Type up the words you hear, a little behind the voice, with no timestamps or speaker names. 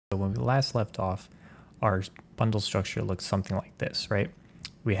when we last left off, our bundle structure looks something like this, right?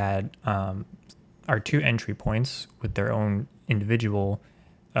 We had our two entry points with their own individual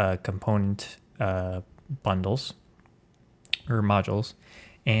component bundles or modules.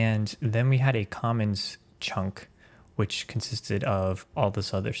 And then we had a commons chunk, which consisted of all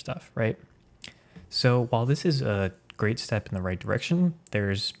this other stuff, right? So while this is a great step in the right direction,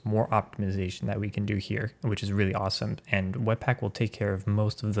 there's more optimization that we can do here, which is really awesome. And Webpack will take care of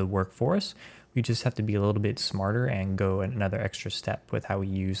most of the work for us. We just have to be a little bit smarter and go another extra step with how we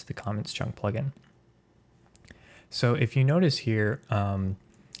use the commons chunk plugin. So if you notice here,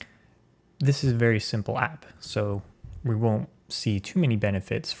 this is a very simple app. So we won't see too many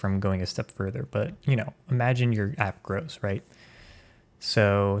benefits from going a step further, but imagine your app grows, right?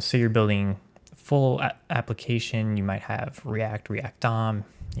 So say you're building full application, you might have React DOM,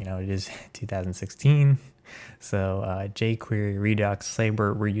 it is 2016. So jQuery, Redux,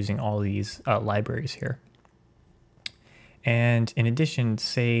 Sabre, we're using all these libraries here. And in addition,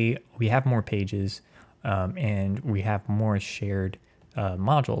 say we have more pages and we have more shared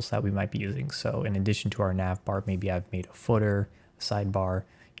modules that we might be using. So in addition to our nav bar, maybe I've made a footer, a sidebar,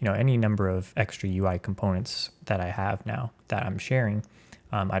 any number of extra UI components that I have now that I'm sharing.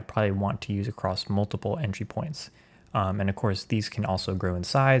 I'd probably want to use across multiple entry points. And of course, these can also grow in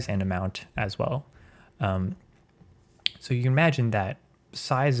size and amount as well. So you can imagine that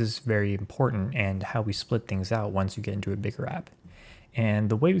size is very important and how we split things out once you get into a bigger app. And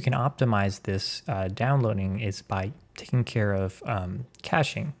the way we can optimize this downloading is by taking care of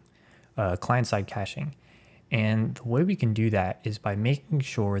caching, client-side caching. And the way we can do that is by making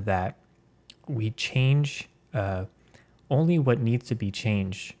sure that we change only what needs to be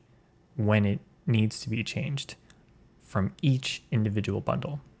changed when it needs to be changed from each individual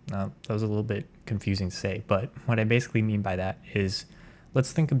bundle. Now, that was a little bit confusing to say, but what I basically mean by that is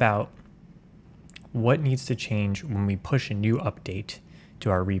let's think about what needs to change when we push a new update to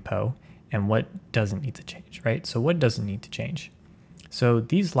our repo and what doesn't need to change, right? So what doesn't need to change? So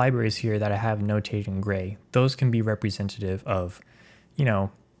these libraries here that I have notated in gray, those can be representative of,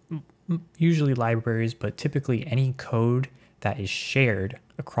 usually libraries, but typically any code that is shared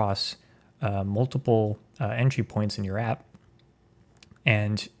across multiple entry points in your app,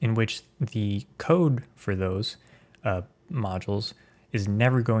 and in which the code for those modules is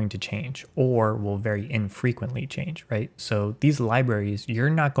never going to change or will very infrequently change, right? So these libraries, you're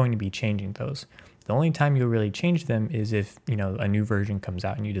not going to be changing those. The only time you'll really change them is if, a new version comes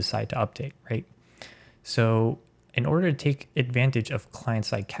out and you decide to update, right? So in order to take advantage of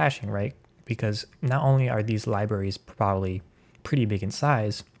client-side caching, right? Because not only are these libraries probably pretty big in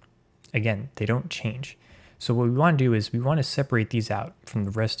size, again, they don't change. So what we want to do is we want to separate these out from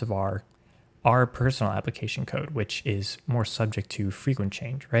the rest of our personal application code, which is more subject to frequent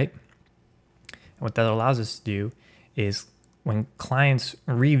change, right? And what that allows us to do is when clients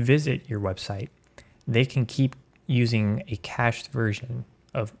revisit your website, they can keep using a cached version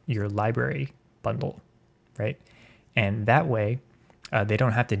of your library bundle, right? And that way, they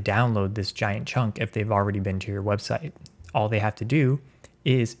don't have to download this giant chunk if they've already been to your website. All they have to do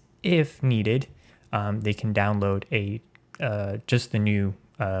is, if needed, they can download just the new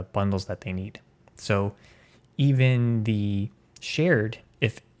bundles that they need. So even the shared,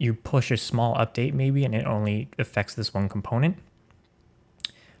 if you push a small update maybe and it only affects this one component,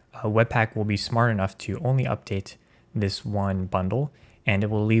 Webpack will be smart enough to only update this one bundle and it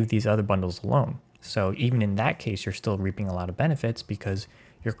will leave these other bundles alone. So even in that case, you're still reaping a lot of benefits because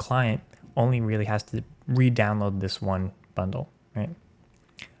your client only really has to re-download this one bundle, right?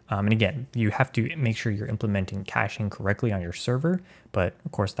 And again, you have to make sure you're implementing caching correctly on your server, but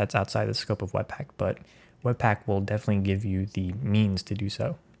of course that's outside the scope of Webpack, but Webpack will definitely give you the means to do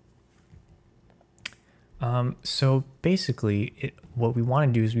so. So basically, what we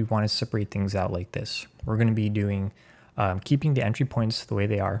want to do is we want to separate things out like this. We're going to be doing, keeping the entry points the way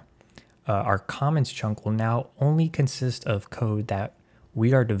they are. Our commons chunk will now only consist of code that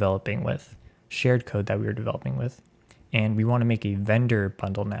we are developing with, shared code that we are developing with. And we want to make a vendor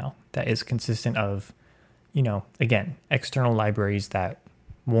bundle now that is consistent of, again, external libraries that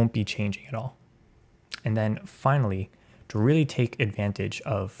won't be changing at all. And then finally, to really take advantage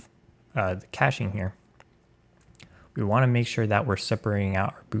of the caching here, we want to make sure that we're separating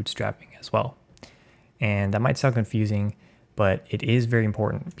out our bootstrapping as well. And that might sound confusing, but it is very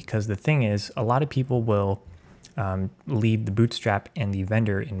important because the thing is, a lot of people will leave the bootstrap and the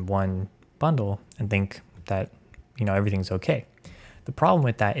vendor in one bundle and think that everything's okay. The problem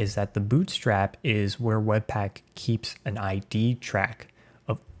with that is that the bootstrap is where Webpack keeps an ID track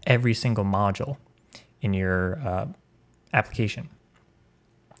of every single module in your application.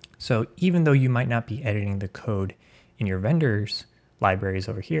 So even though you might not be editing the code in your vendor's libraries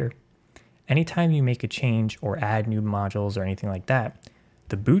over here, anytime you make a change or add new modules or anything like that,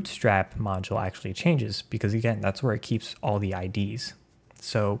 the Bootstrap module actually changes because, again, that's where it keeps all the IDs.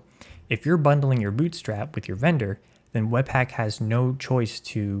 So if you're bundling your Bootstrap with your vendor, then Webpack has no choice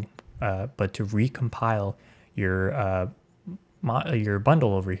but to recompile your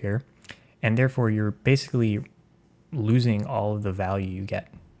bundle over here, and therefore you're basically losing all of the value you get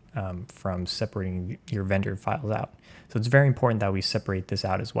from separating your vendor files out. So it's very important that we separate this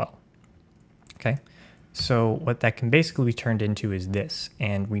out as well. Okay. So what that can basically be turned into is this,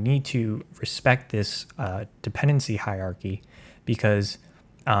 and we need to respect this dependency hierarchy because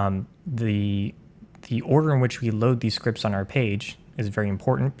the order in which we load these scripts on our page is very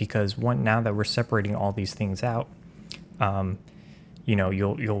important, because now that we're separating all these things out,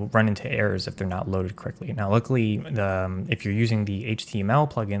 you'll run into errors if they're not loaded correctly. Now, luckily, if you're using the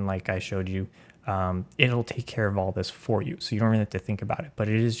HTML plugin like I showed you, it'll take care of all this for you, so you don't really have to think about it. But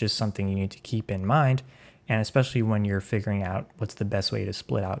it is just something you need to keep in mind, and especially when you're figuring out what's the best way to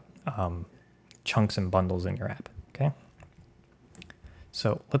split out chunks and bundles in your app. Okay.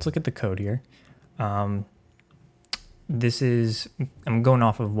 So let's look at the code here. I'm going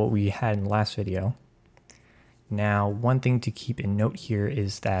off of what we had in the last video. Now, one thing to keep in note here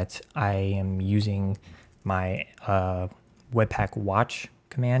is that I am using my webpack watch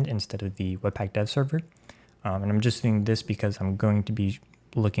command instead of the webpack-dev-server. And I'm just doing this because I'm going to be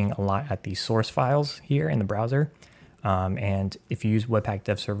looking a lot at the source files here in the browser. And if you use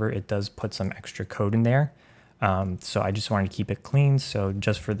webpack-dev-server, it does put some extra code in there. So I just wanted to keep it clean. So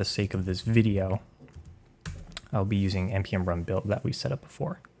just for the sake of this video, I'll be using npm run build that we set up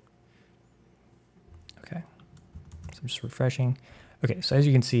before. Okay, so I'm just refreshing. Okay, so as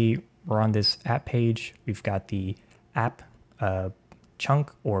you can see, we're on this app page. We've got the app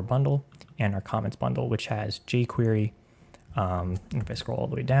chunk or bundle and our comments bundle, which has jQuery. And if I scroll all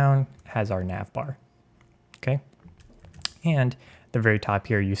the way down, has our nav bar. Okay, and the very top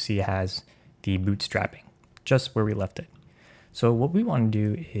here you see has the bootstrapping, just where we left it. So what we want to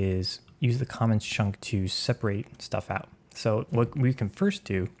do is use the comments chunk to separate stuff out. So what we can first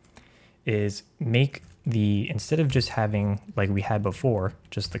do is instead of just having, like we had before,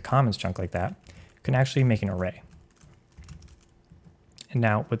 just the comments chunk like that, we can actually make an array. And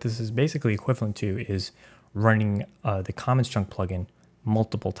now what this is basically equivalent to is running the comments chunk plugin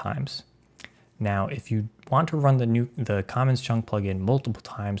multiple times. Now, if you want to run the comments chunk plugin multiple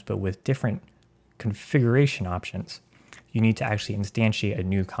times, but with different configuration options, you need to actually instantiate a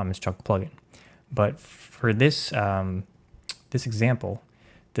new comments chunk plugin. But for this this example,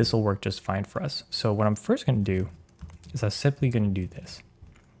 this will work just fine for us. So what I'm first going to do is I'm simply going to do this.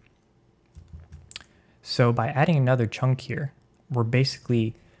 So by adding another chunk here, we're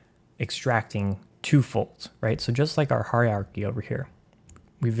basically extracting two folds, right? So just like our hierarchy over here,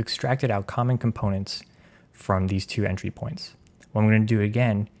 we've extracted out common components from these two entry points. What I'm going to do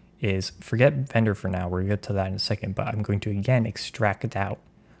again is forget vendor for now. We'll get to that in a second, but I'm going to again extract it out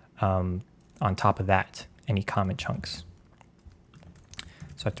on top of that, any comment chunks.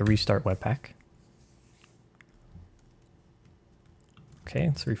 So I have to restart Webpack. Okay,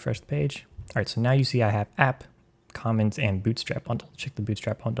 let's refresh the page. All right, so now you see I have app, comments, and bootstrap bundle. Check the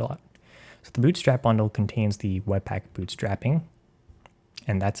bootstrap bundle out. So the bootstrap bundle contains the Webpack bootstrapping,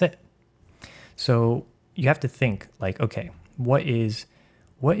 and that's it. So you have to think like, okay, what is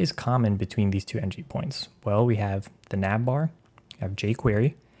common between these two entry points? Well, we have the nav bar, we have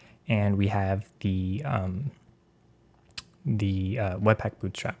jQuery, and we have the Webpack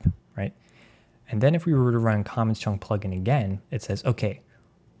bootstrap, right? And then if we were to run comments chunk plugin again, it says, okay,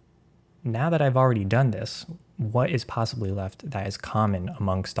 now that I've already done this, what is possibly left that is common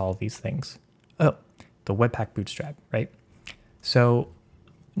amongst all of these things? Oh, the Webpack bootstrap, right? So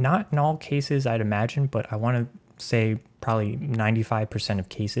not in all cases, I'd imagine, but I want to say probably 95% of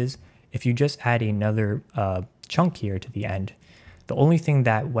cases, if you just add another chunk here to the end, the only thing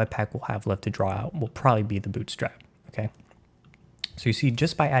that Webpack will have left to draw out will probably be the bootstrap, okay? So you see,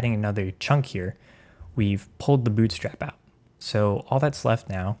 just by adding another chunk here, we've pulled the bootstrap out. So all that's left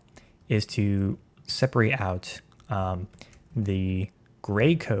now is to separate out the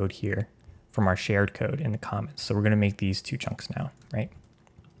gray code here from our shared code in the comments. So we're going to make these two chunks now, right?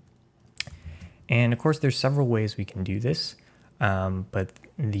 And of course, there's several ways we can do this, but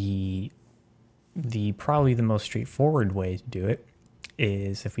probably the most straightforward way to do it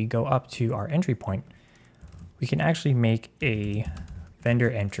is if we go up to our entry point, we can actually make a vendor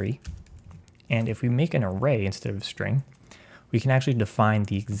entry. And if we make an array instead of a string, we can actually define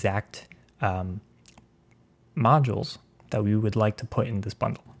the exact modules that we would like to put in this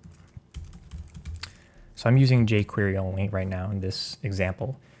bundle. So I'm using jQuery only right now in this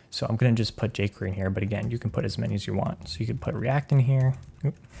example. So I'm going to just put jQuery in here, but again, you can put as many as you want. So you can put React in here,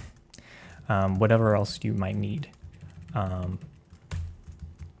 whatever else you might need.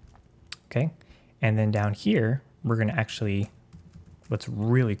 Okay, and then down here, we're going to actually, what's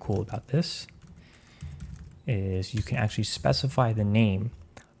really cool about this is you can actually specify the name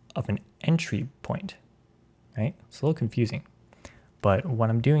of an entry point, right? It's a little confusing, but what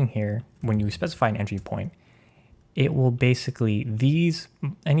I'm doing here, when you specify an entry point, it will basically,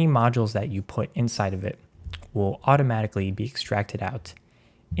 any modules that you put inside of it will automatically be extracted out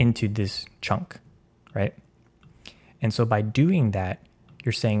into this chunk, right? And so by doing that,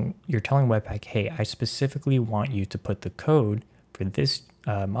 you're telling Webpack, hey, I specifically want you to put the code for this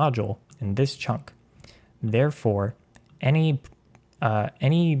module in this chunk. Therefore, any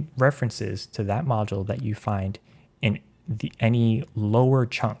references to that module that you find in any lower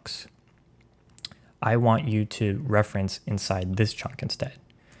chunks, I want you to reference inside this chunk instead.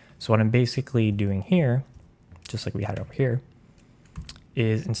 So what I'm basically doing here, just like we had over here,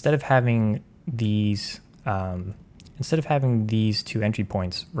 is instead of having these two entry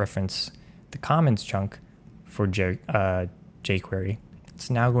points reference the commons chunk for jQuery, it's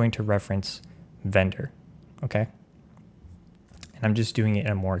now going to reference vendor, okay? And I'm just doing it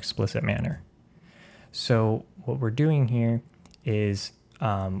in a more explicit manner. So what we're doing here is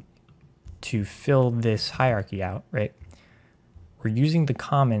to fill this hierarchy out, right? We're using the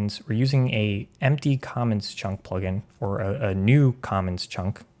commons, we're using a empty commons chunk plugin or a new commons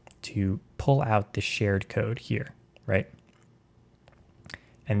chunk to pull out the shared code here, right?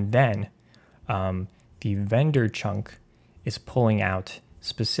 And then the vendor chunk is pulling out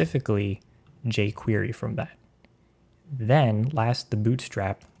specifically jQuery from that. Then last, the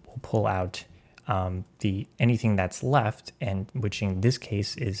bootstrap will pull out anything that's left, and which in this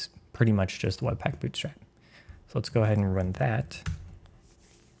case is pretty much just Webpack Bootstrap. So let's go ahead and run that.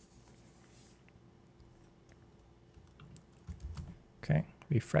 Okay,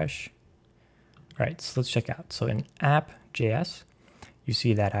 refresh. All right, so let's check out. So in app.js, you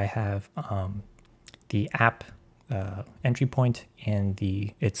see that I have the app entry point and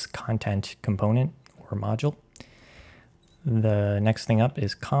its content component or module. The next thing up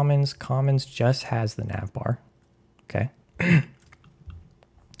is commons. Commons just has the nav bar, okay?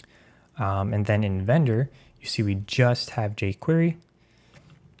 And then in vendor, you see we just have jQuery,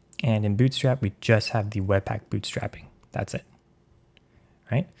 and in Bootstrap, we just have the Webpack bootstrapping. That's it,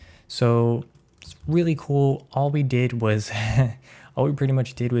 right? So it's really cool. All we did was, all we pretty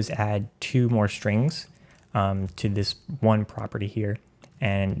much did was add 2 more strings to this one property here,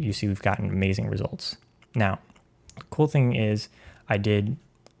 and you see we've gotten amazing results. Now, the cool thing is I did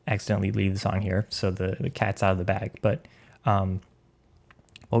accidentally leave this on here, so the cat's out of the bag, but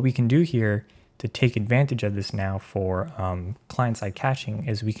what we can do here to take advantage of this now for client-side caching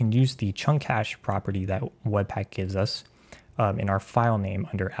is we can use the chunk cache property that Webpack gives us in our file name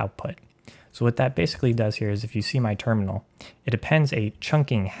under output. So what that basically does here is if you see my terminal, it appends a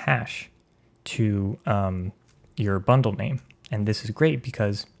chunking hash to your bundle name. And this is great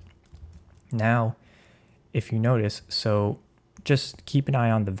because now if you notice, so just keep an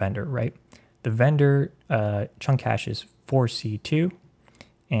eye on the vendor, right? The vendor chunk hash is 4C2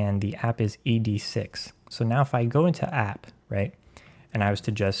 and the app is ED6. So now if I go into app, right, and I was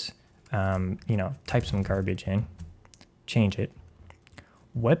to just, type some garbage in, change it,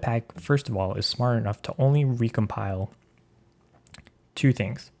 Webpack, first of all, is smart enough to only recompile 2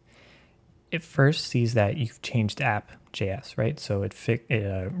 things. It first sees that you've changed app.js, right? So it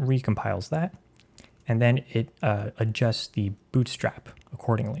recompiles that, and then it adjusts the bootstrap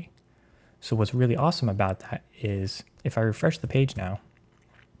accordingly. So what's really awesome about that is if I refresh the page now,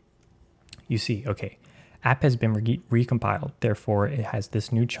 you see, okay, app has been recompiled. Therefore, it has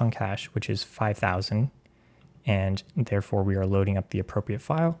this new chunk hash, which is 5,000. And therefore, we are loading up the appropriate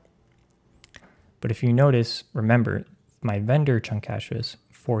file. But if you notice, remember, my vendor chunk hash is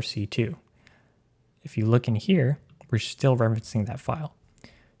 4C2. If you look in here, we're still referencing that file.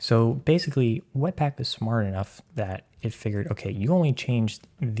 So basically, Webpack is smart enough that it figured, okay, you only changed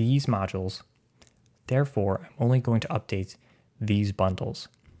these modules. Therefore, I'm only going to update these bundles.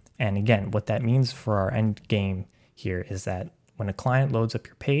 And again, what that means for our end game here is that when a client loads up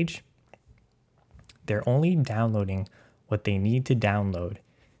your page, they're only downloading what they need to download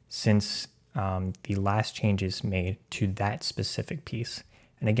since the last changes made to that specific piece.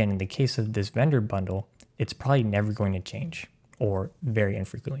 And again, in the case of this vendor bundle, it's probably never going to change or very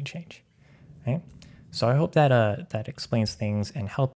infrequently change, right? So I hope that that explains things and helps